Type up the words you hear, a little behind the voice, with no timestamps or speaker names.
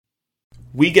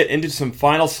we get into some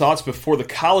final thoughts before the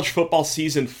college football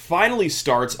season finally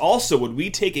starts. Also, would we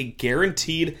take a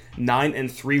guaranteed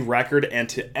 9-3 record, and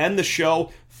to end the show,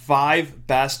 5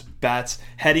 best bets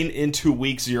heading into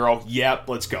week 0. Yep,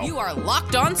 let's go. You are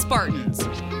Locked On Spartans,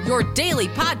 your daily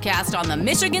podcast on the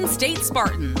Michigan State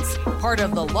Spartans, part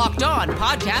of the Locked On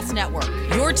Podcast Network,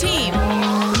 your team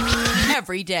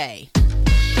every day.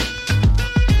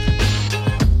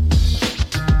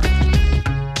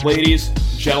 Ladies,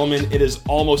 gentlemen, it is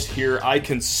almost here. I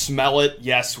can smell it.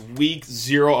 Yes, week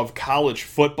 0 of college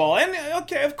football. And,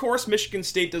 okay, of course, Michigan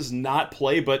State does not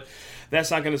play, but that's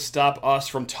not going to stop us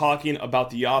from talking about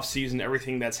the offseason,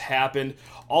 everything that's happened.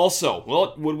 Also,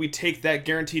 well, would we take that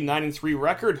guaranteed 9-3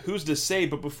 record? Who's to say?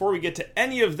 But before we get to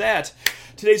any of that,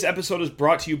 today's episode is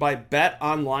brought to you by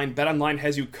BetOnline. BetOnline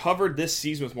has you covered this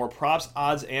season with more props,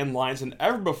 odds, and lines than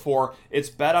ever before.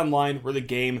 It's BetOnline where the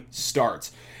game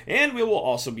starts. And we will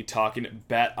also be talking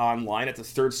BetOnline at the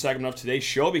third segment of today's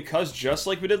show because just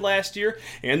like we did last year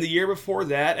and the year before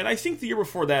that, and I think the year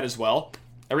before that as well,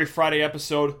 every Friday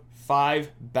episode,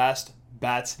 5 best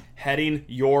bets heading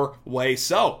your way.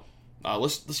 So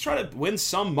let's try to win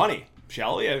some money,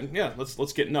 shall we? Yeah,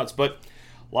 let's get nuts. But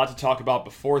a lot to talk about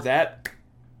before that.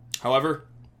 However,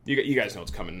 you guys know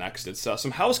what's coming next. It's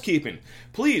some housekeeping.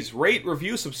 Please rate,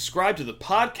 review, subscribe to the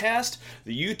podcast,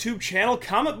 the YouTube channel.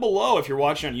 Comment below if you're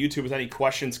watching on YouTube with any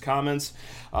questions, comments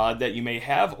that you may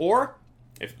have. Or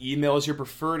if email is your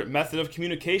preferred method of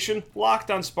communication,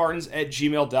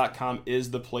 lockedonspartans@gmail.com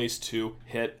is the place to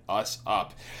hit us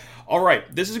up. All right,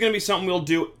 this is going to be something we'll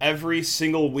do every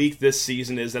single week this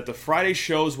season, is that the Friday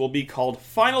shows will be called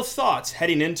Final Thoughts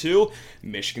heading into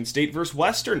Michigan State versus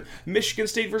Western, Michigan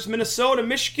State versus Minnesota,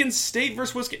 Michigan State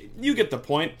versus Wisconsin. You get the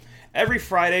point. Every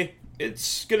Friday,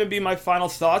 it's going to be my final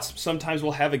thoughts. Sometimes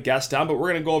we'll have a guest on, but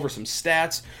we're going to go over some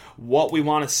stats, what we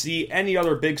want to see, any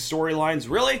other big storylines,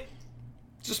 really.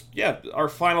 Just, our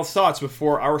final thoughts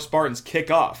before our Spartans kick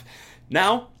off.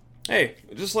 Now, hey,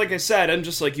 just like I said, and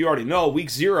just like you already know, week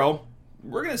 0,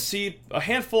 we're going to see a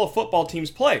handful of football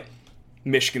teams play.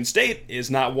 Michigan State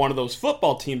is not one of those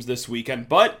football teams this weekend,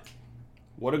 but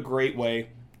what a great way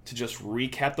to just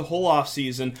recap the whole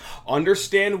offseason,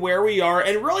 understand where we are,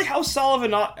 and really how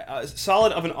solid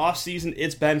of an offseason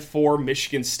it's been for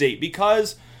Michigan State.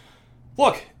 Because,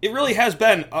 look, it really has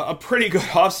been a pretty good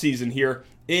offseason here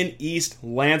in East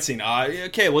Lansing.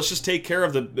 Okay, let's just take care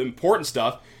of the important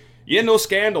stuff. You had no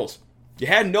scandals. You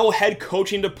had no head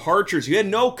coaching departures. You had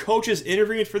no coaches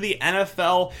interviewing for the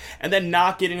NFL and then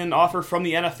not getting an offer from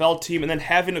the NFL team and then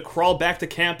having to crawl back to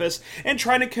campus and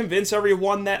trying to convince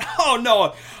everyone that, oh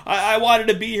no, I wanted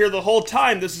to be here the whole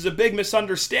time. This is a big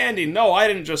misunderstanding. No, I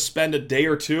didn't just spend a day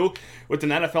or two with an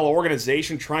NFL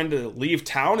organization trying to leave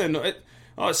town. And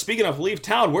speaking of leave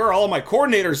town, where are all of my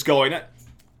coordinators going?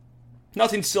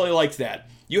 Nothing silly like that.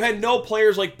 You had no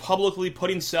players like publicly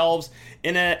putting themselves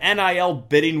in an NIL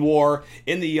bidding war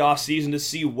in the offseason to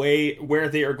see where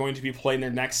they are going to be playing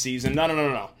their next season.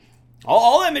 No.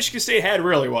 All that Michigan State had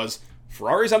really was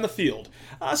Ferraris on the field,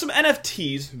 some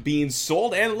NFTs being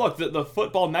sold, and look, the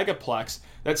football megaplex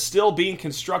that's still being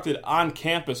constructed on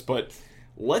campus. But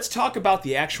let's talk about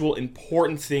the actual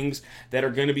important things that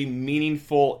are going to be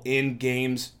meaningful in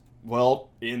games, well,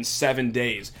 in 7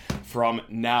 days from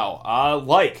now.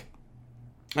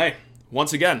 Hey,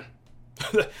 once again,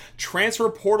 transfer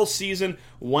portal season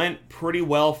went pretty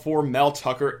well for Mel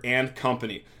Tucker and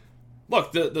company.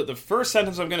 Look, the first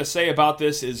sentence I'm going to say about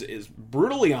this is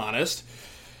brutally honest,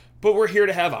 but we're here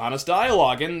to have honest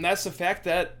dialogue, and that's the fact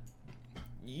that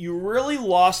you really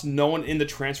lost no one in the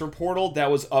transfer portal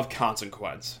that was of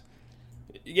consequence.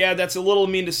 Yeah, that's a little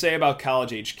mean to say about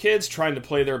college-age kids trying to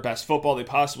play their best football they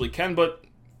possibly can, but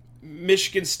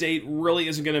Michigan State really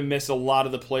isn't going to miss a lot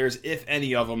of the players, if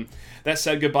any of them, that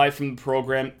said goodbye from the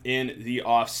program in the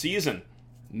offseason.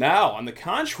 Now, on the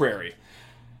contrary,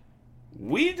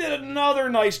 we did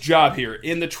another nice job here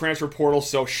in the transfer portal,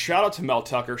 so shout out to Mel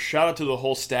Tucker, shout out to the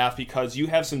whole staff, because you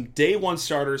have some day one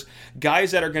starters, guys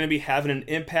that are going to be having an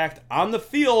impact on the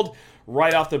field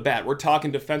right off the bat. We're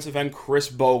talking defensive end Chris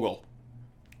Bogle.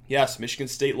 Yes, Michigan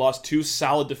State lost 2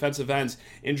 solid defensive ends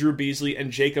in Drew Beasley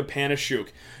and Jacob Panasiuk.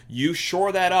 You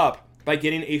shore that up by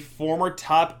getting a former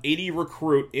top 80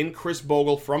 recruit in Chris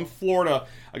Bogle from Florida,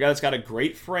 a guy that's got a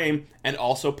great frame and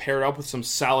also paired up with some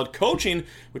solid coaching,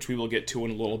 which we will get to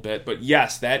in a little bit. But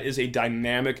yes, that is a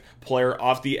dynamic player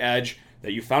off the edge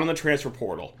that you found in the transfer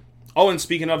portal. Oh, and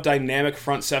speaking of dynamic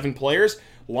front 7 players,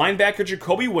 linebacker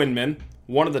Jacoby Windman,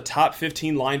 one of the top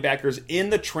 15 linebackers in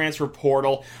the transfer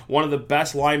portal, one of the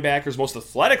best linebackers, most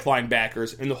athletic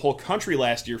linebackers in the whole country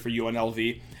last year for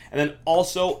UNLV. And then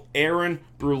also Aaron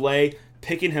Brule,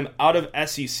 picking him out of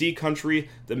SEC country.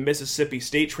 The Mississippi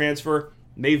State transfer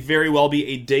may very well be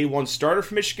a day one starter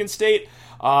for Michigan State.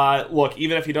 Look,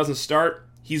 even if he doesn't start,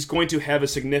 he's going to have a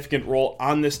significant role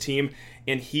on this team,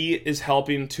 and he is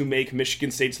helping to make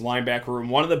Michigan State's linebacker room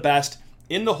one of the best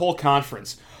in the whole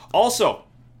conference. Also,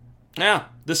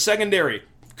 the secondary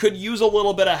could use a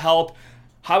little bit of help.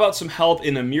 How about some help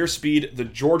in Amir Speed, the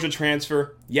Georgia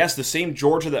transfer? Yes, the same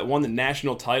Georgia that won the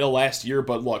national title last year,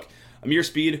 but look, Amir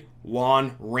Speed,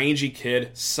 long, rangy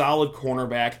kid, solid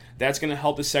cornerback. That's going to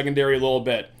help the secondary a little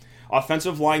bit.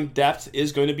 Offensive line depth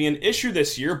is going to be an issue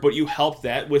this year, but you help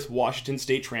that with Washington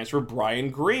State transfer Brian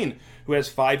Green, who has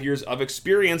 5 years of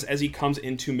experience as he comes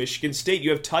into Michigan State.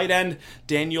 You have tight end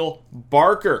Daniel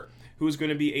Barker, who is going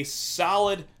to be a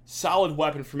solid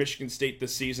weapon for Michigan State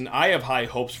this season. I have high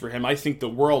hopes for him. I think the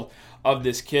world of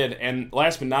this kid. And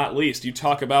last but not least, you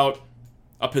talk about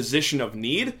a position of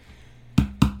need.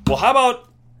 Well, how about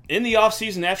in the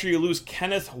offseason, after you lose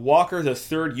Kenneth Walker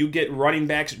III, you get running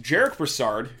backs Jarek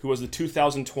Broussard, who was the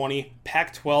 2020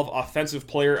 Pac-12 Offensive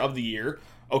Player of the Year.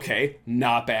 Okay,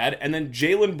 not bad. And then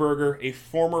Jalen Berger, a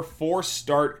former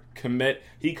 4-start commit.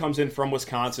 He comes in from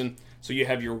Wisconsin. So you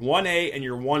have your 1A and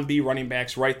your 1B running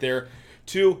backs right there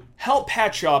to help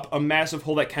patch up a massive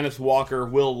hole that Kenneth Walker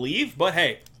will leave. But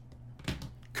hey,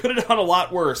 could have done a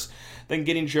lot worse than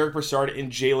getting Jarek Broussard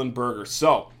and Jalen Berger.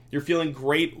 So you're feeling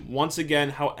great once again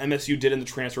how MSU did in the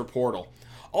transfer portal.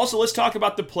 Also, let's talk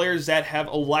about the players that have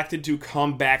elected to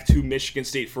come back to Michigan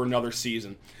State for another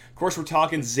season. Of course, we're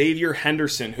talking Xavier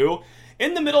Henderson, who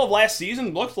in the middle of last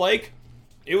season looked like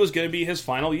it was going to be his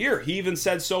final year. He even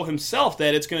said so himself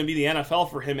that it's going to be the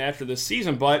NFL for him after this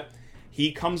season, but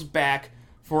he comes back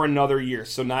for another year.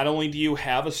 So not only do you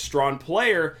have a strong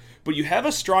player, but you have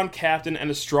a strong captain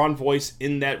and a strong voice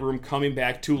in that room coming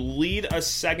back to lead a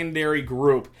secondary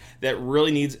group that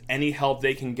really needs any help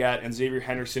they can get, and Xavier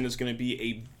Henderson is going to be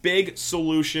a big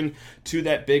solution to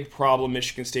that big problem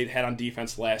Michigan State had on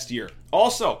defense last year.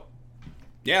 Also,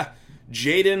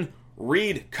 Jaden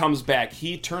Reed comes back.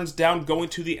 He turns down going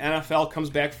to the NFL, comes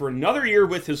back for another year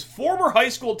with his former high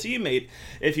school teammate,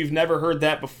 if you've never heard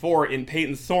that before, in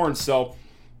Peyton Thorne. So,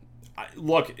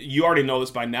 look, you already know this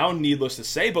by now, needless to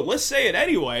say, but let's say it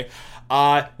anyway.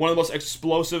 One of the most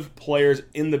explosive players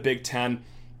in the Big Ten,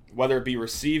 whether it be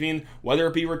receiving, whether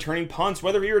it be returning punts,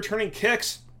 whether it be returning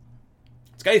kicks.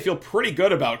 It's a guy you feel pretty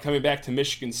good about coming back to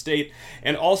Michigan State.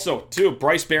 And also, too,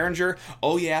 Bryce Behringer,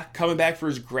 coming back for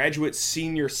his graduate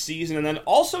senior season. And then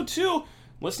also, too,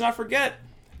 let's not forget,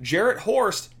 Jarrett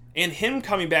Horst, and him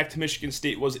coming back to Michigan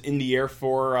State was in the air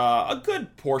for a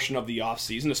good portion of the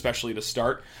offseason, especially to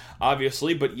start,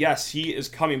 obviously. But yes, he is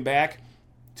coming back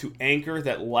to anchor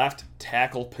that left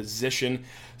tackle position.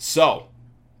 So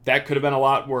that could have been a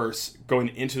lot worse going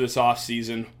into this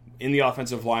offseason in the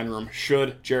offensive line room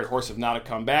should Jarrett Horst have not have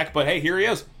come back. But hey, here he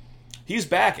is. He's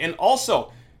back. And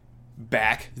also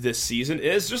back this season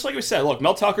is, just like we said, look,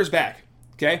 Mel Tucker's back,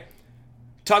 okay?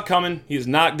 Tuck coming. He's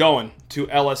not going to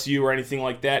LSU or anything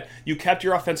like that. You kept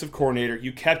your offensive coordinator.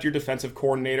 You kept your defensive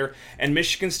coordinator. And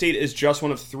Michigan State is just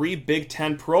one of 3 Big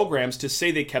Ten programs to say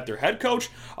they kept their head coach,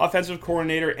 offensive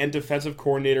coordinator, and defensive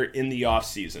coordinator in the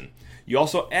offseason. You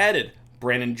also added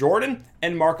Brandon Jordan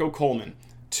and Marco Coleman,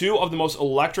 2 of the most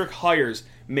electric hires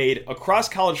made across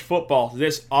college football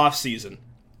this offseason.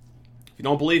 If you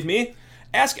don't believe me,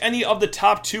 ask any of the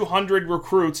top 200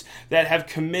 recruits that have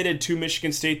committed to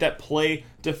Michigan State that play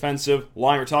defensive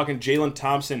line. We're talking Jalen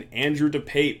Thompson, Andrew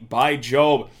DePate, Bai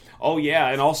Jobe. Oh yeah,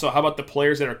 and also how about the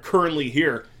players that are currently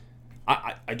here?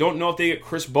 I don't know if they get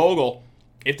Chris Bogle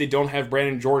if they don't have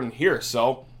Brandon Jordan here.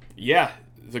 So yeah,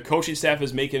 the coaching staff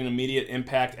is making an immediate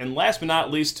impact. And last but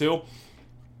not least, too,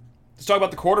 let's talk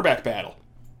about the quarterback battle.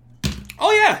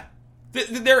 Oh yeah,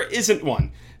 there isn't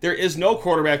one. There is no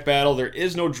quarterback battle. There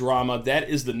is no drama. That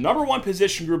is the number one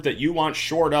position group that you want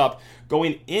shored up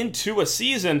going into a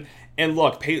season. And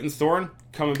look, Peyton Thorne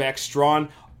coming back strong.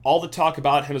 All the talk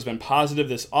about him has been positive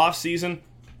this offseason.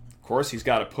 Of course, he's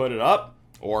got to put it up,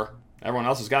 or everyone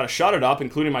else has got to shut it up,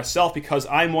 including myself, because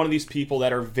I'm one of these people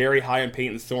that are very high on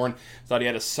Peyton Thorne. Thought he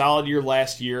had a solid year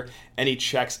last year, and he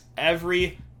checks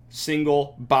every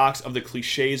single box of the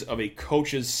cliches of a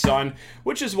coach's son,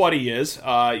 which is what he is.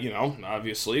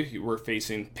 Obviously, we're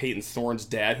facing Peyton Thorne's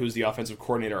dad, who's the offensive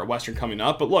coordinator at Western coming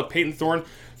up. But look, Peyton Thorne,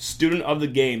 student of the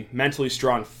game, mentally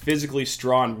strong, physically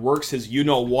strong, works his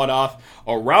you-know-what off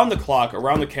around the clock,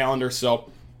 around the calendar.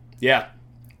 So, yeah,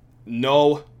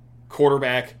 no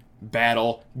quarterback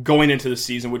battle going into the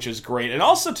season, which is great. And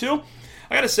also, too,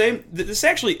 I got to say, this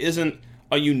actually isn't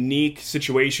a unique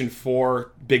situation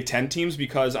for Big Ten teams,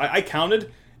 because I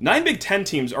counted, 9 Big Ten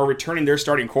teams are returning their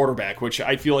starting quarterback, which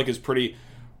I feel like is pretty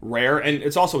rare. And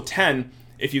it's also 10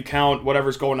 if you count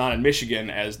whatever's going on in Michigan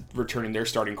as returning their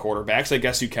starting quarterbacks. I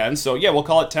guess you can. So, yeah, we'll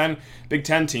call it 10 Big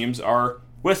Ten teams are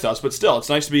with us. But still, it's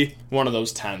nice to be one of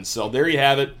those 10. So there you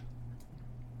have it.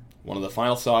 One of the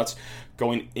final thoughts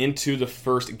going into the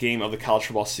first game of the college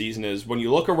football season is when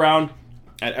you look around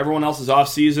at everyone else's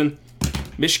offseason,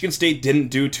 Michigan State didn't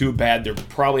do too bad. They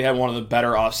probably had one of the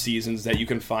better off seasons that you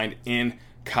can find in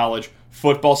college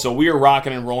football. So we are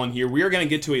rocking and rolling here. We are going to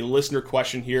get to a listener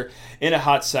question here in a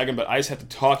hot second, but I just have to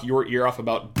talk your ear off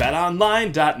about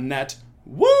betonline.net.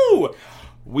 Woo!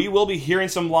 We will be hearing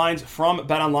some lines from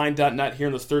betonline.net here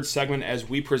in the third segment as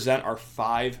we present our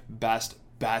 5 best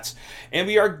bets. And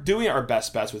we are doing our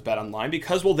best bets with BetOnline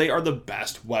because, well, they are the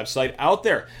best website out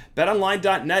there.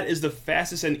 BetOnline.net is the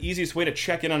fastest and easiest way to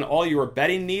check in on all your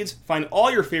betting needs. Find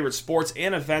all your favorite sports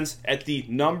and events at the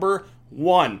number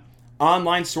 1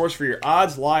 online source for your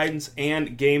odds, lines,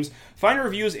 and games. Find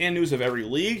reviews and news of every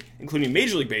league, including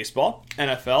Major League Baseball,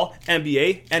 NFL,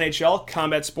 NBA, NHL,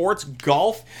 combat sports,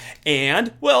 golf,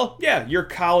 and, well, yeah, your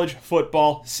college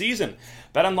football season.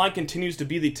 BetOnline continues to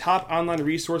be the top online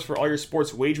resource for all your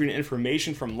sports wagering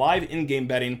information, from live in-game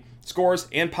betting, scores,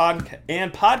 and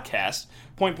podcasts.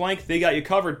 Point blank, they got you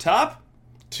covered top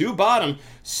to bottom.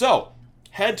 So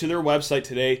head to their website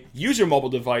today, use your mobile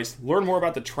device, learn more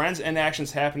about the trends and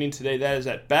actions happening today. That is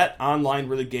at BetOnline,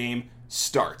 where the game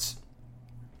starts.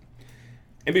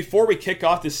 And before we kick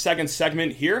off this second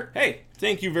segment here, hey,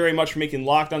 thank you very much for making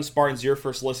Locked On Spartans your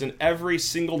first listen every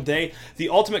single day. The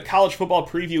Ultimate College Football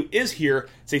Preview is here.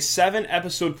 It's a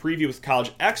 7-episode preview with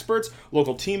college experts,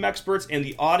 local team experts, and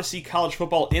the Odyssey College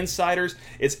Football Insiders.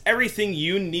 It's everything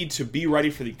you need to be ready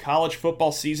for the college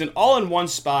football season, all in one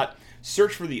spot.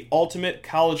 Search for the Ultimate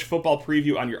College Football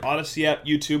Preview on your Odyssey app,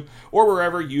 YouTube, or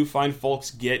wherever you find folks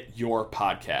get your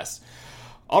podcasts.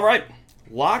 All right.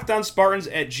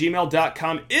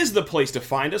 LockedOnSpartans@gmail.com is the place to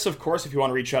find us. Of course, if you want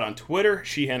to reach out on Twitter,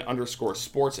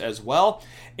 Sheehan_sports as well.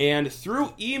 And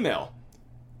through email,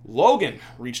 Logan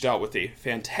reached out with a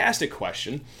fantastic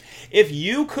question. If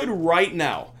you could right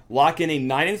now lock in a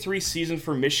 9-3 season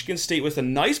for Michigan State with a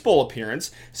nice bowl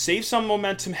appearance, save some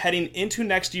momentum heading into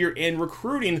next year in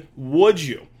recruiting, would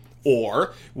you?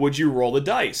 Or would you roll the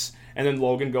dice? And then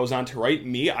Logan goes on to write,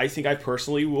 I think I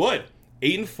personally would.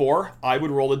 8-4, I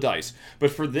would roll the dice. But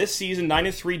for this season,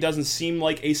 9-3 doesn't seem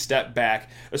like a step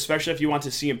back, especially if you want to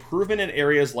see improvement in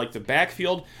areas like the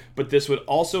backfield. But this would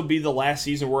also be the last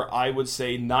season where I would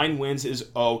say 9 wins is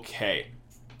okay.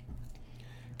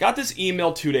 Got this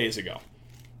email 2 days ago,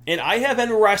 and I have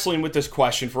been wrestling with this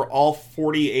question for all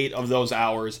 48 of those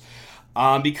hours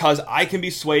because I can be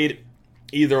swayed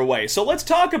either way. So let's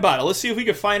talk about it. Let's see if we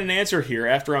can find an answer here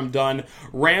after I'm done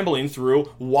rambling through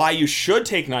why you should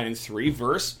take 9-3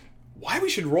 versus why we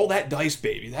should roll that dice,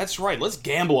 baby. That's right. Let's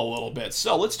gamble a little bit.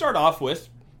 So let's start off with,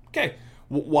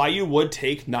 why you would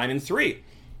take 9-3.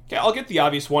 Okay, I'll get the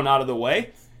obvious one out of the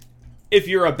way. If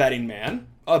you're a betting man,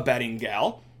 a betting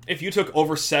gal, if you took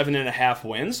over 7.5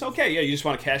 wins, you just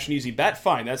want to cash an easy bet,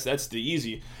 fine. That's the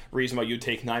easy reason why you'd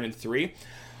take 9-3.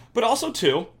 But also,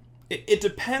 too, it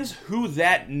depends who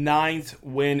that 9th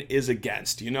win is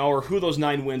against, or who those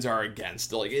 9 wins are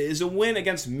against. Like, is a win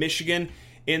against Michigan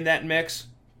in that mix?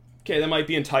 Okay, that might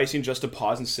be enticing just to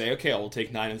pause and say, I'll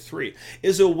take 9-3.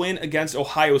 Is a win against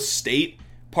Ohio State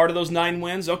part of those 9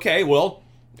 wins? Okay, well,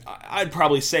 I'd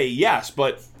probably say yes,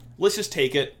 but let's just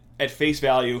take it at face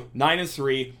value.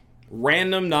 9-3,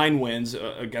 random 9 wins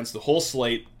against the whole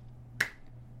slate.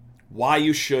 Why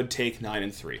you should take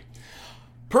 9-3.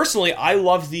 Personally, I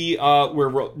love the where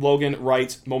Logan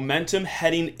writes, momentum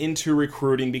heading into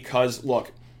recruiting because,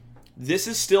 look, this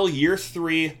is still year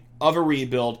 3 of a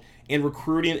rebuild, and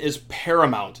recruiting is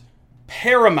paramount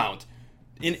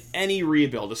in any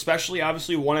rebuild, especially,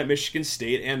 obviously, one at Michigan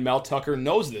State, and Mel Tucker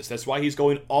knows this. That's why he's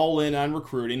going all in on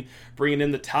recruiting, bringing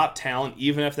in the top talent,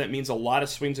 even if that means a lot of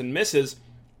swings and misses.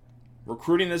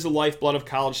 Recruiting is the lifeblood of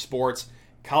college sports,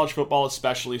 college football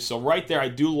especially, so right there, I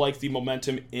do like the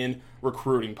momentum in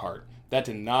recruiting part. That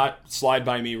did not slide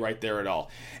by me right there at all.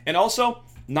 And also,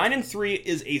 9-3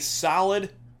 is a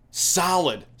solid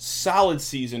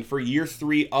season for year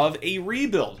 3 of a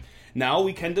rebuild. Now,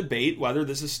 we can debate whether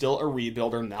this is still a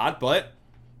rebuild or not, but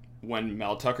when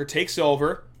Mel Tucker takes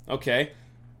over,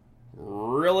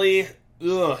 really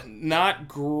not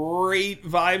great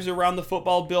vibes around the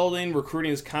football building.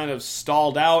 Recruiting is kind of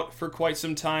stalled out for quite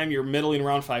some time. You're middling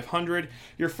around 500.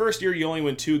 Your first year, you only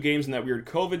win 2 games in that weird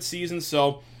COVID season.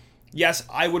 So, yes,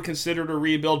 I would consider it a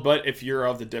rebuild, but if you're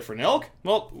of the different ilk,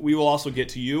 well, we will also get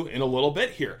to you in a little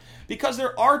bit here. Because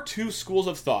there are 2 schools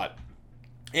of thought.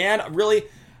 And really,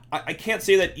 I can't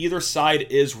say that either side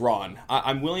is wrong.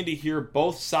 I'm willing to hear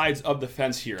both sides of the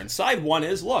fence here. And side one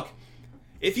is, look,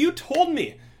 if you told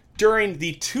me during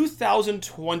the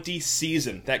 2020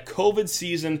 season, that COVID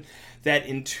season, that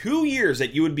in 2 years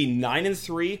that you would be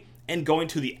 9-3 and going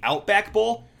to the Outback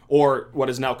Bowl, or what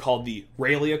is now called the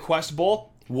Rallia Quest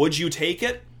Bowl, would you take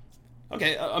it?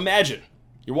 Okay, imagine.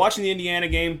 You're watching the Indiana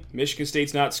game, Michigan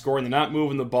State's not scoring, they're not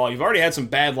moving the ball, you've already had some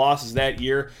bad losses that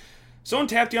year. Someone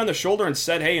tapped you on the shoulder and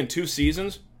said, hey, in 2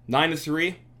 seasons,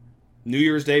 9-3, New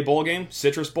Year's Day bowl game,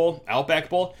 Citrus Bowl, Outback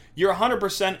Bowl, you're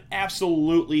 100%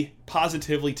 absolutely,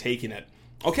 positively taking it.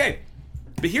 Okay,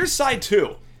 but here's side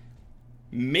two.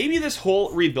 Maybe this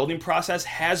whole rebuilding process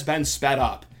has been sped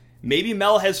up. Maybe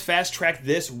Mel has fast-tracked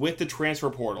this with the transfer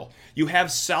portal. You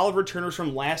have solid returners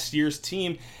from last year's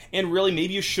team, and really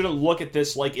maybe you shouldn't look at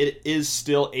this like it is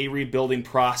still a rebuilding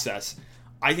process.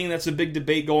 I think that's a big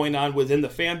debate going on within the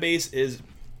fan base is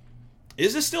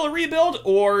this still a rebuild,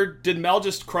 or did Mel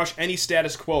just crush any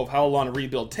status quo of how long a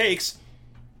rebuild takes?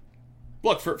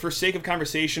 Look, for sake of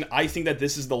conversation, I think that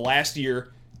this is the last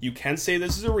year you can say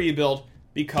this is a rebuild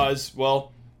because,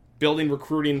 well, building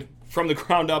recruiting from the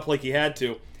ground up like he had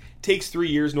to takes 3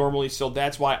 years normally, so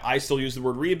that's why I still use the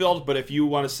word rebuild. But if you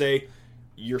want to say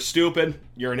you're stupid,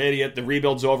 you're an idiot, the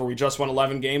rebuild's over, we just won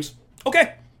 11 games,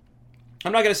 okay.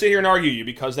 I'm not going to sit here and argue you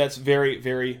because that's very,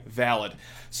 very valid.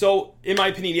 So, in my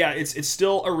opinion, yeah, it's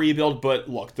still a rebuild, but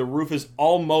look, the roof is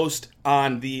almost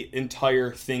on the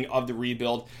entire thing of the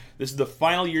rebuild. This is the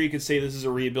final year you could say this is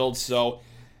a rebuild, so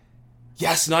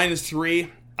yes, 9-3.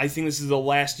 I think this is the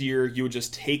last year you would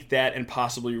just take that and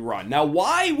possibly run. Now,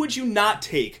 why would you not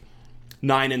take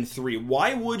 9-3?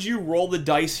 Why would you roll the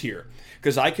dice here?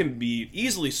 Because I can be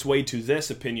easily swayed to this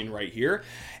opinion right here.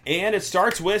 And it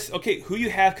starts with, okay, who you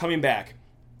have coming back.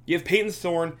 You have Peyton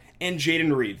Thorne and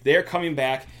Jayden Reed. They're coming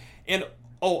back. And,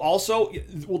 also,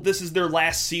 well, this is their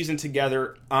last season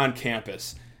together on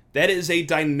campus. That is a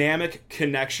dynamic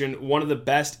connection, one of the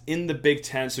best in the Big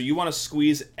Ten. So you want to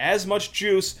squeeze as much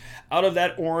juice out of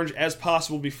that orange as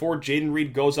possible before Jayden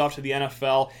Reed goes off to the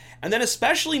NFL. And then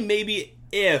especially maybe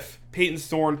if Peyton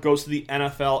Thorne goes to the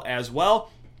NFL as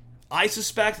well. I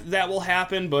suspect that will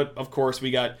happen, but of course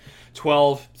we got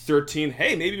 12, 13,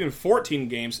 hey, maybe even 14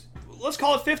 games. Let's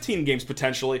call it 15 games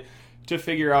potentially to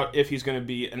figure out if he's going to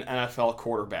be an NFL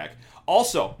quarterback.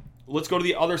 Also, let's go to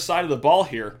the other side of the ball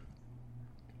here.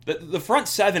 The front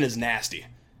seven is nasty.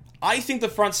 I think the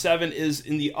front seven is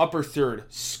in the upper third,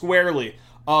 squarely,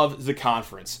 of the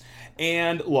conference.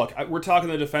 And look, we're talking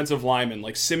the defensive linemen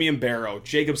like Simeon Barrow,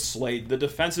 Jacob Slade, the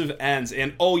defensive ends,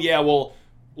 and oh yeah, well,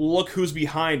 look who's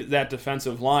behind that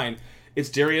defensive line. It's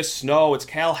Darius Snow, it's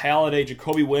Cal Halliday,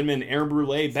 Jacoby Windman, Aaron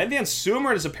Brule. Ben Van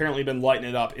Sumeren has apparently been lighting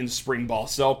it up in spring ball.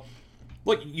 So,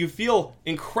 look, you feel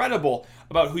incredible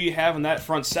about who you have in that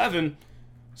front seven.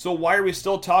 So why are we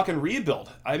still talking rebuild?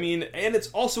 I mean, and it's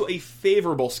also a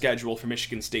favorable schedule for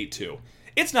Michigan State, too.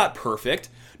 It's not perfect.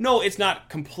 No, it's not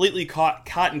completely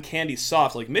cotton candy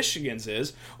soft like Michigan's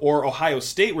is, or Ohio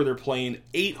State where they're playing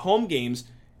 8 home games,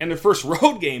 and their first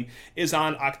road game is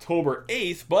on October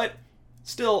 8th, but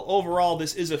still, overall,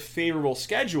 this is a favorable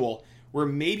schedule where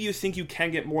maybe you think you can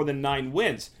get more than 9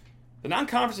 wins. The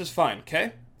non-conference is fine,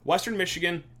 okay? Western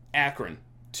Michigan, Akron.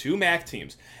 2 MAC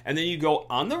teams. And then you go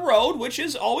on the road, which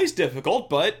is always difficult,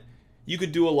 but you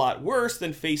could do a lot worse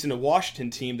than facing a Washington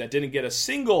team that didn't get a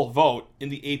single vote in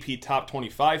the AP Top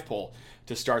 25 poll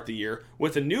to start the year,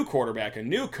 with a new quarterback, a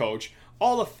new coach,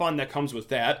 all the fun that comes with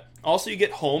that. Also, you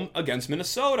get home against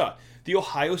Minnesota. The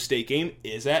Ohio State game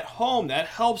is at home. That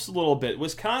helps a little bit.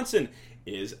 Wisconsin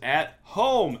is at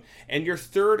home. And your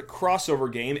third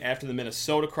crossover game after the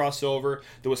Minnesota crossover,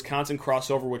 the Wisconsin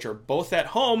crossover, which are both at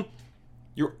home,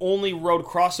 your only road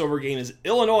crossover game is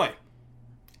Illinois.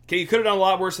 Okay, you could have done a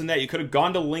lot worse than that. You could have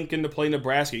gone to Lincoln to play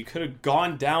Nebraska. You could have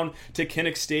gone down to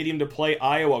Kinnick Stadium to play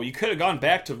Iowa. You could have gone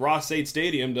back to Ross-Ade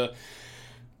Stadium to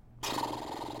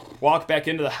walk back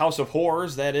into the House of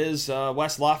Horrors that is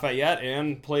West Lafayette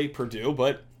and play Purdue.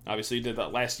 But obviously you did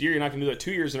that last year. You're not going to do that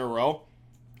 2 years in a row.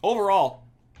 Overall,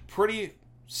 pretty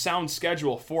sound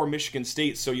schedule for Michigan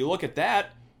State. So you look at that.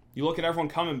 You look at everyone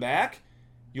coming back.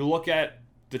 You look at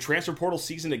the transfer portal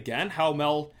season again, how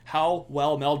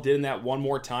well Mel did in that one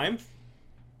more time.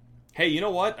 Hey, you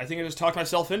know what? I think I just talked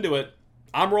myself into it.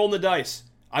 I'm rolling the dice.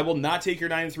 I will not take your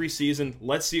 9-3 season.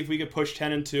 Let's see if we can push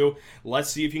 10-2. Let's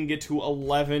see if you can get to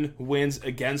 11 wins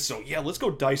again. So yeah, let's go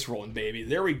dice rolling, baby.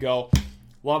 There we go.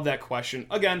 Love that question.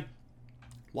 Again,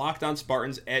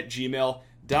 LockedOnSpartans@gmail.com.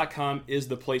 MichiganStateSpartans.com is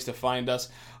the place to find us.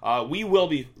 We will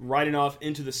be riding off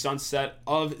into the sunset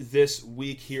of this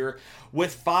week here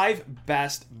with 5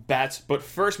 best bets. But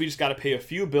first, we just got to pay a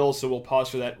few bills, so we'll pause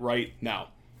for that right now.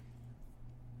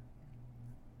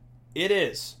 It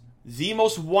is the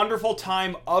most wonderful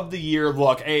time of the year.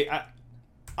 Look, hey,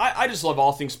 I just love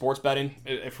all things sports betting,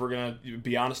 if we're going to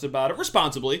be honest about it,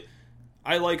 responsibly.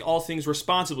 I like all things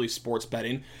responsibly sports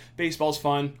betting. Baseball's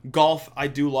fun. Golf, I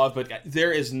do love, but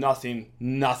there is nothing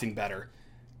better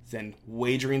than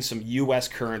wagering some U.S.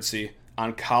 currency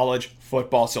on college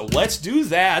football. So let's do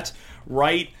that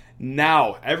right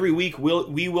now. Every week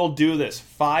we will do this.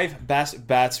 5 best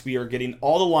bets. We are getting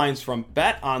all the lines from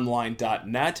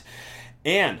betonline.net.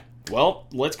 And, well,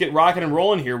 let's get rocking and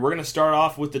rolling here. We're going to start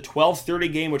off with the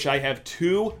 12:30 game, which I have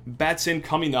 2 bets in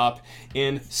coming up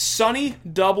in sunny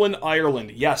Dublin,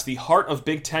 Ireland. Yes, the heart of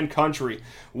Big Ten country.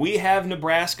 We have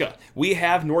Nebraska. We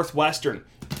have Northwestern.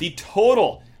 The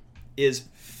total is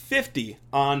 50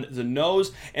 on the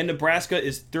nose, and Nebraska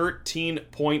is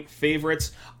 13-point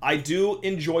favorites. I do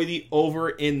enjoy the over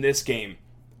in this game,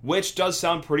 which does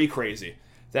sound pretty crazy.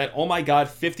 That, oh my God,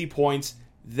 50 points.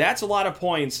 That's a lot of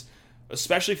points,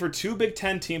 especially for 2 Big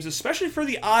Ten teams, especially for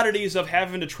the oddities of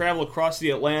having to travel across the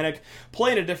Atlantic,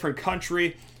 play in a different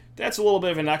country. That's a little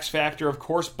bit of an X factor, of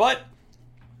course, but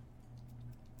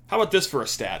how about this for a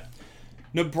stat?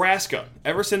 Nebraska,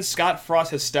 ever since Scott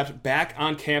Frost has stepped back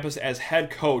on campus as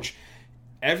head coach,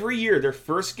 every year their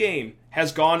first game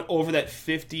has gone over that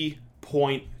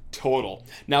 50-point total.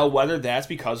 Now, whether that's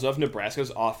because of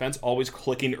Nebraska's offense always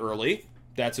clicking early,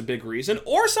 that's a big reason,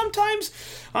 or sometimes,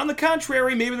 on the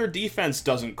contrary, maybe their defense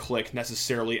doesn't click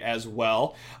necessarily as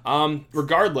well.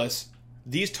 Regardless,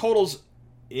 these totals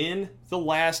in the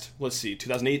last,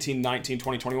 2018, 19,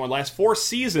 20, 21, last 4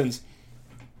 seasons,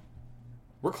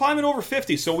 we're climbing over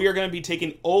 50, so we are going to be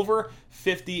taking over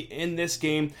 50 in this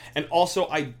game. And also,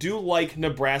 I do like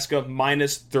Nebraska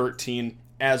minus 13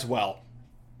 as well.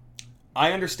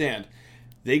 I understand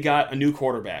they got a new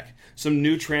quarterback, some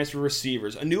new transfer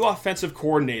receivers, a new offensive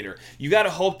coordinator. You got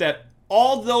to hope that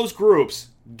all those groups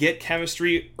get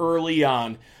chemistry early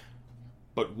on.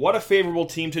 But what a favorable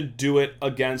team to do it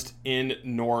against in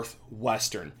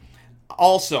Northwestern.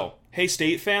 Also, hey,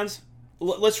 State fans,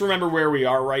 let's remember where we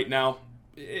are right now.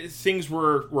 Things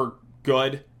were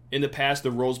good in the past, the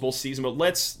Rose Bowl season, but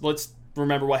let's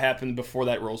remember what happened before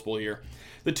that Rose Bowl year.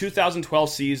 The 2012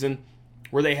 season,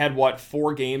 where they had,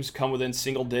 4 games come within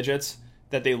single digits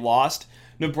that they lost.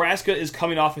 Nebraska is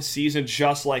coming off a season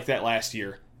just like that last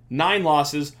year. 9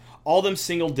 losses, all them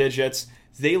single digits.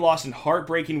 They lost in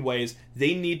heartbreaking ways.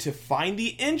 They need to find the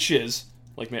inches,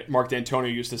 like Mark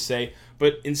D'Antonio used to say,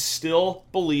 but instill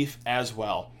belief as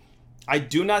well. I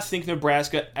do not think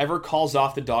Nebraska ever calls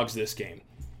off the Dogs this game.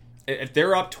 If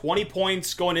they're up 20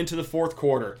 points going into the 4th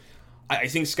quarter, I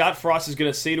think Scott Frost is going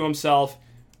to say to himself,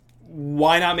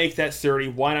 why not make that 30?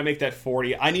 Why not make that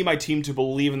 40? I need my team to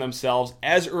believe in themselves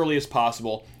as early as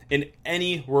possible in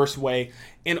any worse way.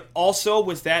 And also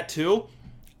with that too,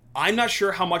 I'm not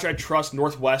sure how much I trust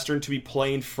Northwestern to be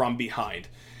playing from behind.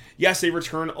 Yes, they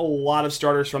return a lot of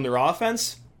starters from their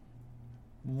offense.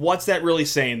 What's that really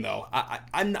saying, though?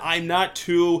 I'm not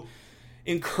too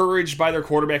encouraged by their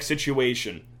quarterback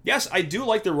situation. Yes, I do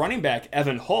like their running back,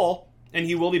 Evan Hull, and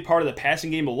he will be part of the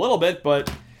passing game a little bit,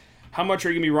 but how much are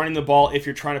you going to be running the ball if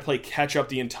you're trying to play catch-up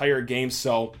the entire game?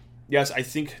 So, yes, I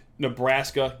think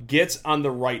Nebraska gets on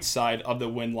the right side of the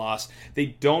win-loss. They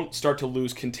don't start to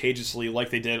lose contagiously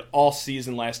like they did all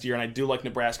season last year, and I do like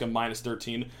Nebraska minus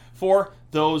 13 for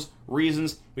those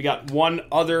reasons. We got one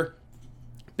other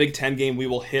Big Ten game we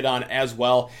will hit on as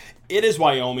well. It is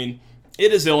Wyoming.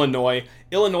 It is Illinois.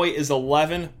 Illinois is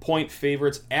 11-point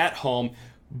favorites at home,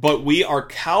 but we are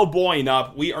cowboying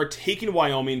up. We are taking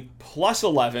Wyoming plus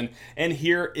 11, and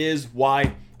here is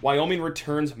why. Wyoming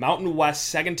returns Mountain West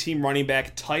second-team running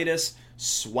back Titus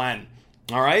Swen.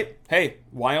 All right? Hey,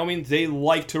 Wyoming, they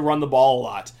like to run the ball a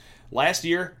lot. Last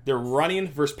year, their running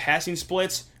versus passing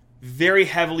splits very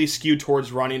heavily skewed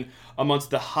towards running, amongst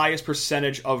the highest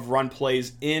percentage of run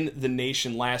plays in the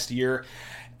nation last year.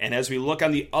 And as we look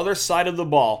on the other side of the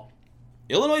ball,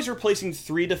 Illinois is replacing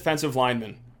 3 defensive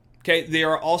linemen. Okay, they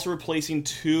are also replacing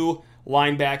 2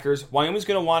 linebackers. Wyoming's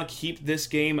going to want to keep this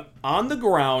game on the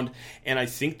ground, and I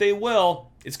think they will.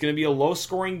 It's going to be a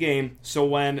low-scoring game, so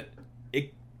when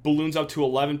it balloons up to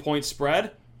 11-point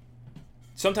spread,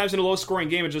 sometimes in a low-scoring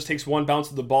game, it just takes one bounce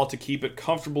of the ball to keep it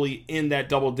comfortably in that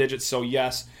double digits. So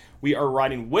yes, we are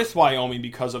riding with Wyoming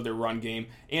because of their run game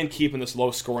and keeping this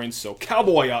low-scoring. So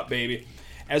cowboy up, baby.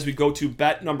 As we go to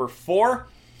bet number 4,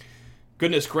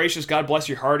 Goodness gracious, God bless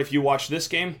your heart if you watch this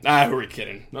game. Who are you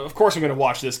kidding? Of course I'm going to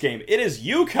watch this game. It is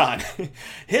UConn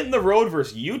hitting the road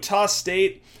versus Utah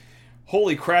State.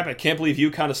 Holy crap, I can't believe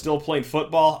UConn is still playing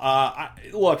football.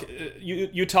 Look,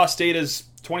 Utah State is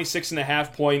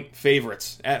 26.5-point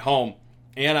favorites at home.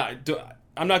 And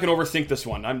I'm not going to overthink this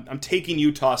one. I'm taking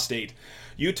Utah State.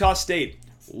 Utah State,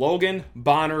 Logan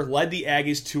Bonner led the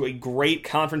Aggies to a great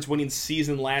conference-winning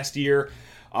season last year.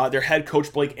 Their head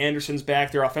coach, Blake Anderson's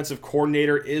back. Their offensive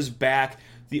coordinator is back.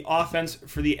 The offense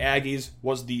for the Aggies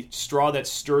was the straw that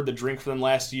stirred the drink for them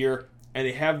last year. And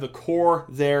they have the core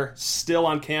there still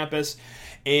on campus.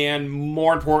 And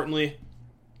more importantly,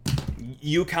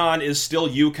 UConn is still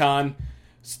UConn.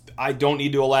 I don't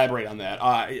need to elaborate on that.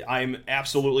 I'm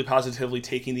absolutely positively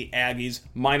taking the Aggies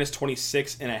minus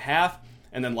 26.5.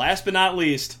 And then last but not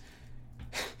least,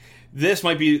 this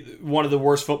might be one of the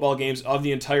worst football games of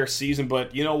the entire season.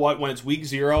 But you know what? When it's week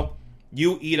 0,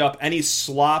 you eat up any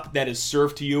slop that is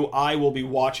served to you. I will be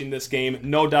watching this game,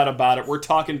 no doubt about it. We're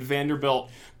talking Vanderbilt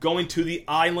going to the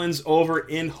islands over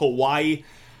in Hawaii.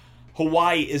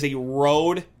 Hawaii is a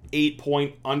road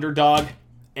 8-point underdog,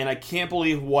 and I can't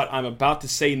believe what I'm about to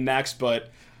say next, but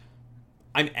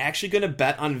I'm actually going to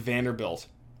bet on Vanderbilt.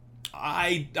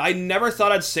 I never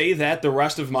thought I'd say that the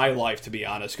rest of my life, to be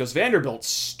honest, because Vanderbilt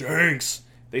stinks.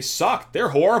 They suck. They're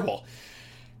horrible.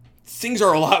 Things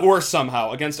are a lot worse somehow.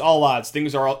 Against all odds,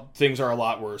 things are a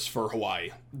lot worse for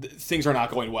Hawaii. Things are not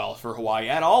going well for Hawaii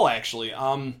at all, actually.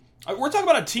 We're talking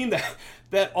about a team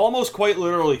that almost quite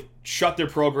literally shut their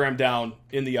program down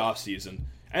in the offseason.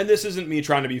 And this isn't me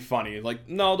trying to be funny.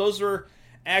 No, those were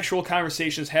actual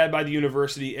conversations had by the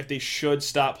university if they should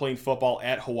stop playing football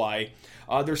at Hawaii.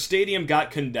 Their stadium got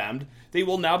condemned. They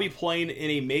will now be playing in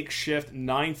a makeshift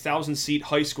 9,000-seat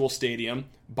high school stadium,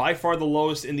 by far the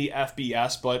lowest in the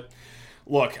FBS. But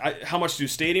look, how much do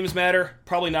stadiums matter?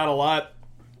 Probably not a lot.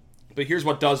 But here's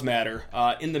what does matter.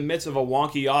 In the midst of a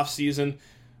wonky offseason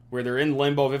where they're in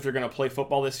limbo of if they're going to play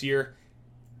football this year,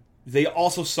 they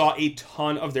also saw a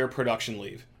ton of their production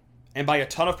leave. And by a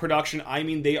ton of production, I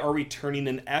mean they are returning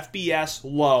an FBS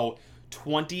low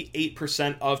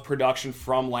 28% of production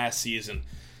from last season.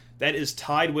 That is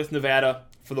tied with Nevada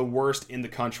for the worst in the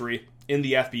country in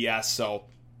the FBS. So,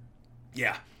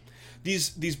 yeah,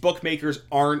 these bookmakers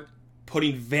aren't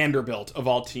putting Vanderbilt, of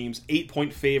all teams,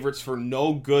 8-point favorites for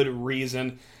no good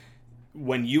reason.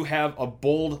 When you have a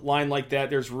bold line like that,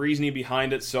 there's reasoning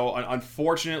behind it. So,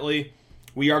 unfortunately,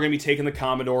 we are going to be taking the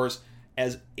Commodores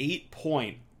as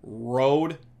 8-point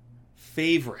road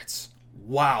favorites.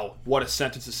 Wow, what a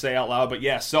sentence to say out loud. But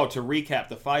yeah, so to recap,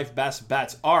 the 5 best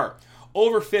bets are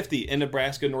over 50 in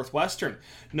Nebraska Northwestern.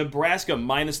 Nebraska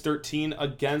minus 13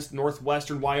 against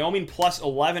Northwestern. Wyoming plus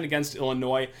 11 against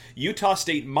Illinois. Utah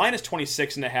State minus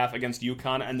 26.5 against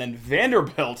UConn. And then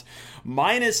Vanderbilt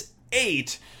minus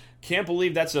 8. Can't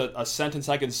believe that's a sentence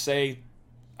I can say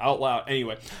out loud.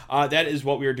 Anyway, that is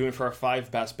what we are doing for our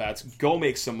 5 best bets. Go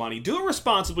make some money. Do it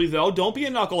responsibly, though. Don't be a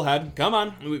knucklehead. Come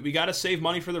on. We got to save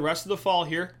money for the rest of the fall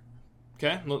here.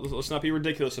 Okay? Let's not be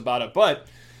ridiculous about it. But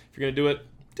if you're going to do it,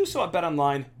 do so at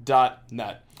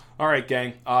betonline.net. All right,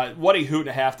 gang. What a hoot and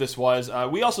a half this was.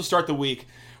 We also start the week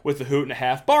with the hoot and a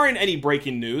half. Barring any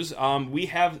breaking news, we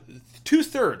have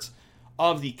 2/3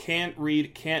 of the Can't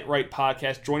Read, Can't Write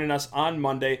podcast joining us on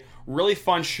Monday. Really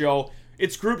fun show.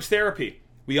 It's groups therapy.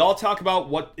 We all talk about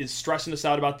what is stressing us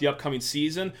out about the upcoming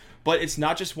season, but it's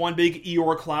not just one big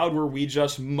Eeyore cloud where we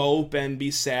just mope and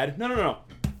be sad. No.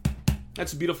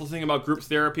 That's the beautiful thing about group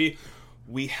therapy.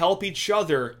 We help each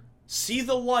other see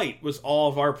the light with all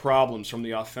of our problems, from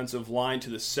the offensive line to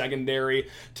the secondary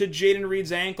to Jaden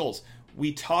Reed's ankles.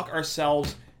 We talk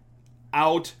ourselves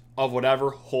out of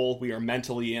whatever hole we are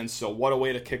mentally in. So what a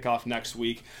way to kick off next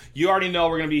week. You already know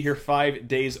we're going to be here 5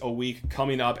 days a week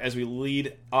coming up as we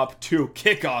lead up to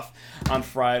kickoff on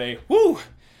Friday. Woo!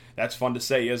 That's fun to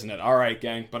say, isn't it? All right,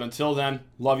 gang. But until then,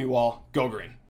 love you all. Go Green.